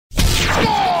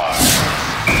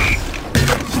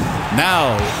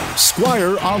Now,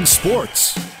 Squire on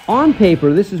Sports. On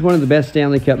paper, this is one of the best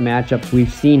Stanley Cup matchups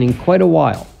we've seen in quite a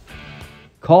while.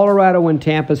 Colorado and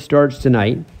Tampa starts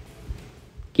tonight.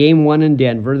 Game 1 in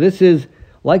Denver. This is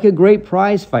like a great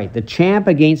prize fight. The champ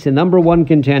against the number 1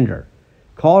 contender.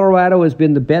 Colorado has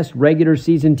been the best regular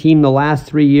season team the last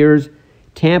 3 years.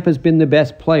 Tampa's been the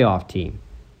best playoff team.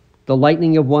 The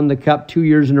Lightning have won the Cup 2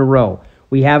 years in a row.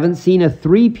 We haven't seen a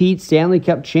three-peat Stanley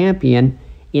Cup champion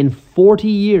in 40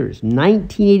 years,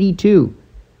 1982,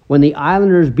 when the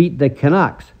Islanders beat the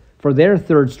Canucks for their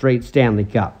third straight Stanley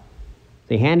Cup.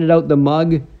 They handed out the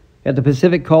mug at the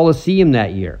Pacific Coliseum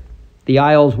that year. The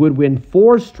Isles would win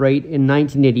 4 straight in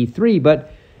 1983,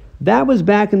 but that was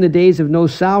back in the days of no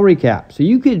salary cap, so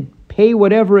you could pay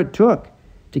whatever it took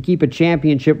to keep a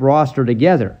championship roster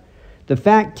together. The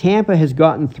fact Tampa has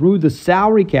gotten through the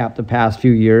salary cap the past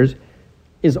few years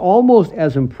is almost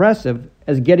as impressive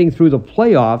as getting through the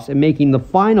playoffs and making the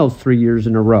finals 3 years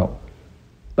in a row.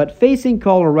 But facing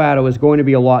Colorado is going to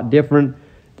be a lot different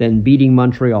than beating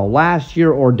Montreal last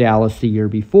year or Dallas the year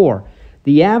before.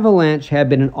 The Avalanche have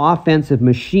been an offensive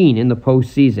machine in the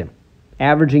postseason,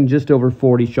 averaging just over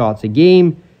 40 shots a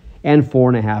game and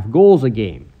 4.5 goals a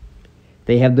game.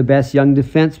 They have the best young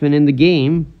defenseman in the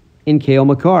game in Cale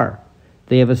Makar.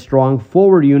 They have a strong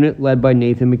forward unit led by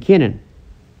Nathan MacKinnon.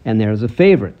 And they're the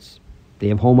favorites. They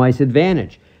have home ice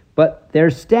advantage. But their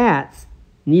stats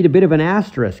need a bit of an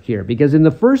asterisk here because in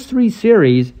the first 3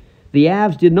 series, the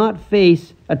Avs did not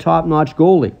face a top-notch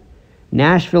goalie.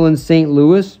 Nashville and St.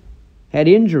 Louis had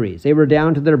injuries. They were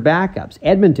down to their backups.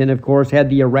 Edmonton, of course,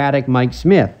 had the erratic Mike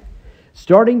Smith.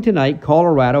 Starting tonight,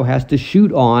 Colorado has to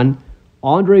shoot on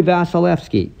Andrei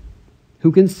Vasilevskiy,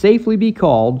 who can safely be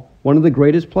called one of the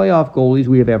greatest playoff goalies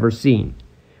we have ever seen.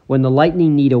 When the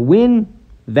Lightning need a win,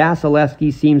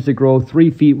 Vasilevskiy seems to grow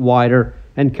 3 feet wider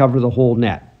and cover the whole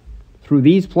net. Through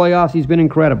these playoffs, he's been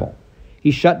incredible.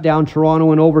 He shut down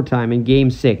Toronto in overtime in Game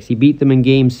 6. He beat them in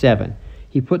Game 7.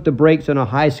 He put the brakes on a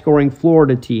high-scoring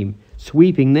Florida team,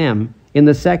 sweeping them in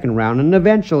the second round. And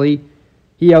eventually,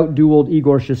 he outdueled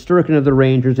Igor Shesterkin of the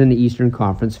Rangers in the Eastern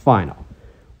Conference Final.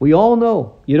 We all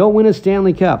know you don't win a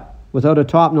Stanley Cup without a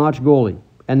top-notch goalie.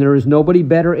 And there is nobody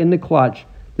better in the clutch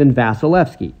than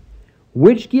Vasilevskiy,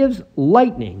 which gives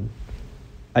Lightning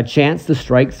a chance to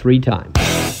strike 3 times.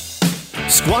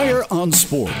 Squire on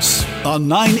Sports on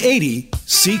 980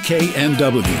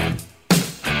 CKNW.